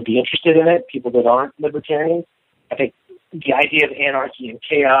people would be interested in it, people that aren't libertarians. I think the idea of anarchy and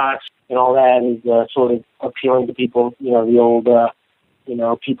chaos and all that is sort of appealing to people. The old,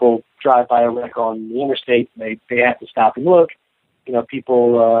 people drive by a wreck on the interstate, and they have to stop and look.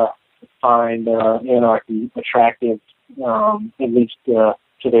 People find anarchy attractive, at least to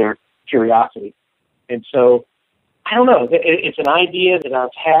their curiosity. And so, I don't know. It's an idea that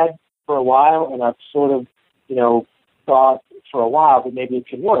I've had for a while, and I've sort of, thought for a while that maybe it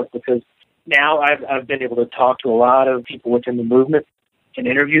could work, because now I've been able to talk to a lot of people within the movement and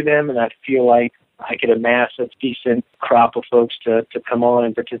interview them, and I feel like I could amass a decent crop of folks to come on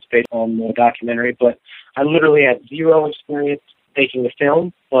and participate on the documentary. But I literally had zero experience making a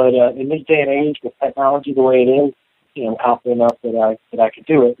film, but in this day and age, with technology the way it is, confident enough that I could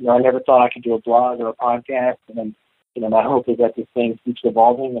do it. I never thought I could do a blog or a podcast, and my hope is that this thing keeps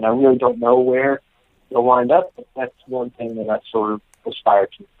evolving, and I really don't know where it'll wind up, but that's one thing that I sort of aspire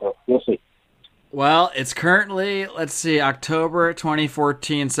to, so we'll see. Well, it's currently, October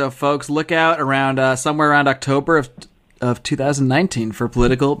 2014, so folks, look out around somewhere around October of 2019 for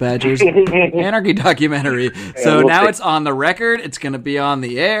Political Badgers Anarchy documentary. So now it's on the record. It's going to be on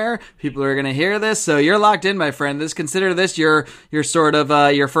the air. People are going to hear this. So you're locked in, my friend. Consider this your sort of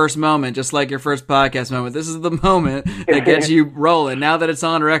your first moment, just like your first podcast moment. This is the moment that gets you rolling now that it's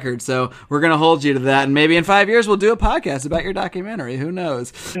on record. So we're going to hold you to that. And maybe in 5 years, we'll do a podcast about your documentary. Who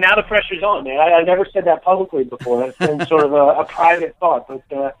knows? Now the pressure's on, man. I never said that publicly before. It's been sort of a private thought, but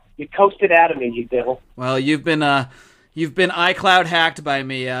you coasted out of me, you devil. Well, you've been iCloud hacked by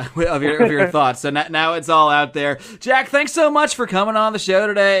me of your thoughts, so now it's all out there. Jack, thanks so much for coming on the show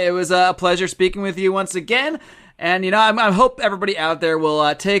today. It was a pleasure speaking with you once again. And, I hope everybody out there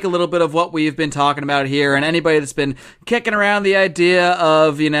will take a little bit of what we've been talking about here, and anybody that's been kicking around the idea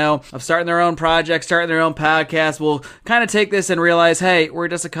of, of starting their own project, starting their own podcast, will kind of take this and realize, hey, we're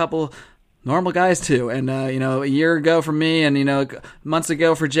just a couple normal guys too. And, a year ago for me and, months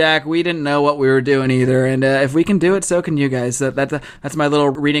ago for Jack, we didn't know what we were doing either. And if we can do it, so can you guys. That's my little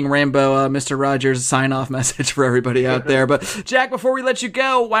Reading Rainbow Mr. Rogers sign-off message for everybody out there. But Jack, before we let you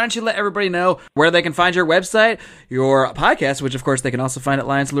go, why don't you let everybody know where they can find your website, your podcast, which of course they can also find at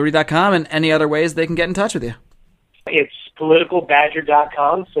lionsliberty.com, and any other ways they can get in touch with you. It's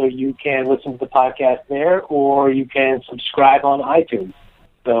politicalbadger.com, so you can listen to the podcast there, or you can subscribe on iTunes.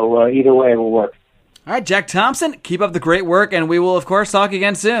 So either way will work. All right, Jack Thompson, keep up the great work, and we will, of course, talk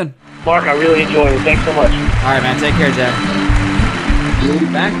again soon. Mark, I really enjoyed it. Thanks so much. All right, man. Take care, Jack. We'll be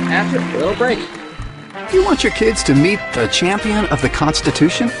back after a little break. You want your kids to meet the champion of the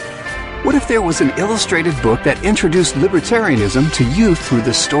Constitution? What if there was an illustrated book that introduced libertarianism to youth through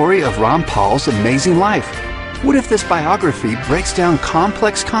the story of Ron Paul's amazing life? What if this biography breaks down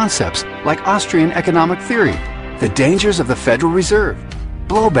complex concepts like Austrian economic theory, the dangers of the Federal Reserve,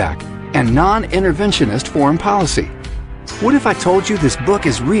 blowback, and non-interventionist foreign policy? What if I told you this book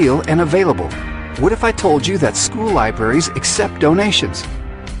is real and available? What if I told you that school libraries accept donations?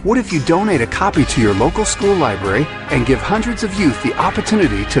 What if you donate a copy to your local school library and give hundreds of youth the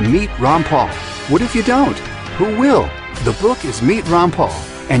opportunity to meet Ron Paul? What if you don't? Who will? The book is Meet Ron Paul,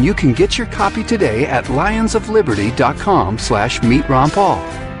 and you can get your copy today at lionsofliberty.com/Meet Ron Paul.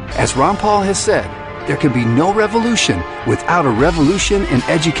 As Ron Paul has said, there can be no revolution without a revolution in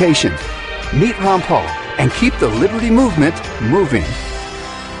education. Meet Ron Paul and keep the liberty movement moving.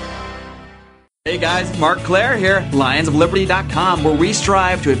 Hey guys, Mark Claire here, lionsofliberty.com, where we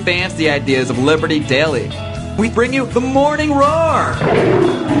strive to advance the ideas of liberty daily. We bring you the Morning Roar.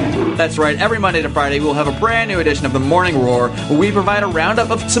 That's right, every Monday to Friday we'll have a brand new edition of the Morning Roar, where we provide a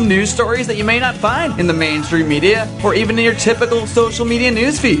roundup of some news stories that you may not find in the mainstream media or even in your typical social media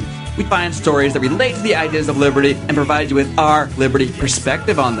newsfeed. We find stories that relate to the ideas of liberty and provide you with our liberty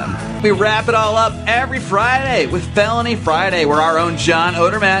perspective on them. We wrap it all up every Friday with Felony Friday, where our own John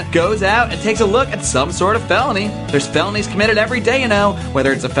Odermatt goes out and takes a look at some sort of felony. There's felonies committed every day,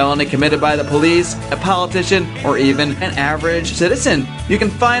 whether it's a felony committed by the police, a politician, or even an average citizen. You can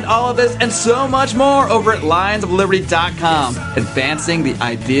find all of this and so much more over at lionsofliberty.com, advancing the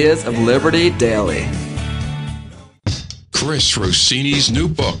ideas of liberty daily. Chris Rossini's new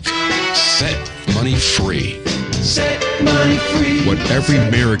book, Set Money Free. Set money free. What every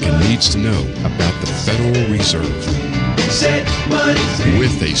American needs to know about the Federal Reserve. Set money free.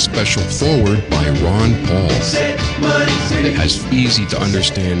 With a special foreword by Ron Paul. Set money free. It has easy to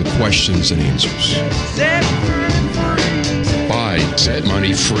understand questions and answers. Set money free. Buy Set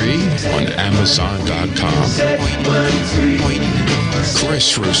Money Free on Amazon.com. Set money free.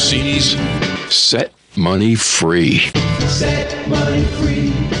 Chris Rossini's Set Money Free. Set money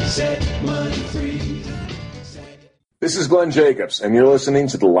free. Set money free. This is Glenn Jacobs, and you're listening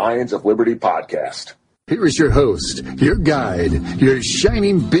to the Lions of Liberty podcast. Here is your host, your guide, your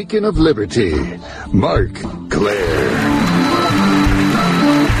shining beacon of liberty, Mark Claire.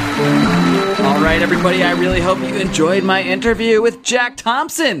 All right, everybody, I really hope you enjoyed my interview with Jack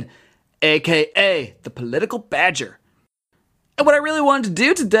Thompson, a.k.a. the Political Badger. And what I really wanted to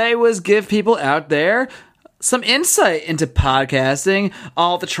do today was give people out there some insight into podcasting,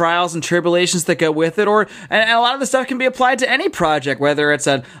 all the trials and tribulations that go with it, and a lot of the stuff can be applied to any project, whether it's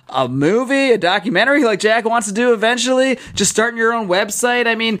a movie, a documentary like Jack wants to do eventually, just starting your own website.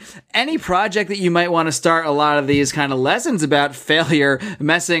 I mean, any project that you might want to start, a lot of these kind of lessons about failure,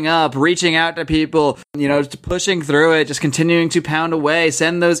 messing up, reaching out to people, pushing through it, just continuing to pound away,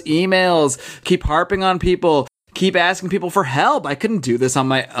 send those emails, keep harping on people. Keep asking people for help. I couldn't do this on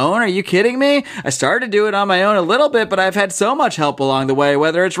my own. Are you kidding me? I started to do it on my own a little bit, but I've had so much help along the way,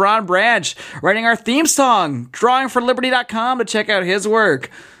 whether it's Ron Branch writing our theme song, drawingforliberty.com to check out his work,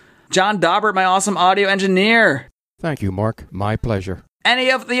 John Daubert, my awesome audio engineer. Thank you, Mark. My pleasure.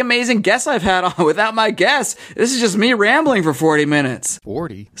 Any of the amazing guests I've had on. Without my guests, this is just me rambling for 40 minutes.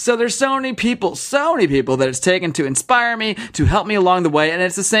 40? So there's so many people that it's taken to inspire me, to help me along the way, and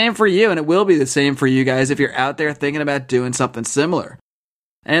it's the same for you, and it will be the same for you guys if you're out there thinking about doing something similar.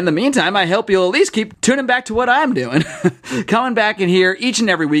 And in the meantime, I hope you'll at least keep tuning back to what I'm doing. Coming back in here each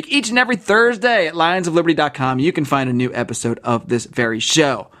and every week, each and every Thursday at lionsofliberty.com, you can find a new episode of this very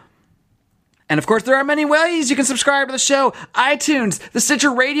show. And of course, there are many ways you can subscribe to the show. iTunes, the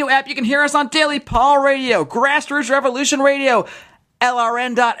Stitcher Radio app. You can hear us on Daily Paul Radio, Grassroots Revolution Radio,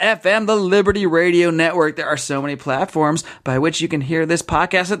 LRN.FM, the Liberty Radio Network. There are so many platforms by which you can hear this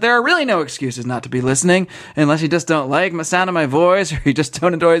podcast that there are really no excuses not to be listening, unless you just don't like the sound of my voice or you just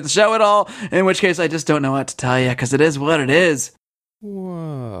don't enjoy the show at all, in which case I just don't know what to tell you, because it is what it is.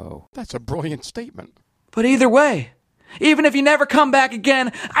 Whoa, that's a brilliant statement. But either way, even if you never come back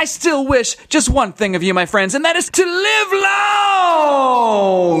again, I still wish just one thing of you, my friends, and that is to live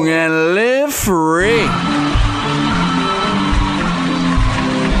long and live free.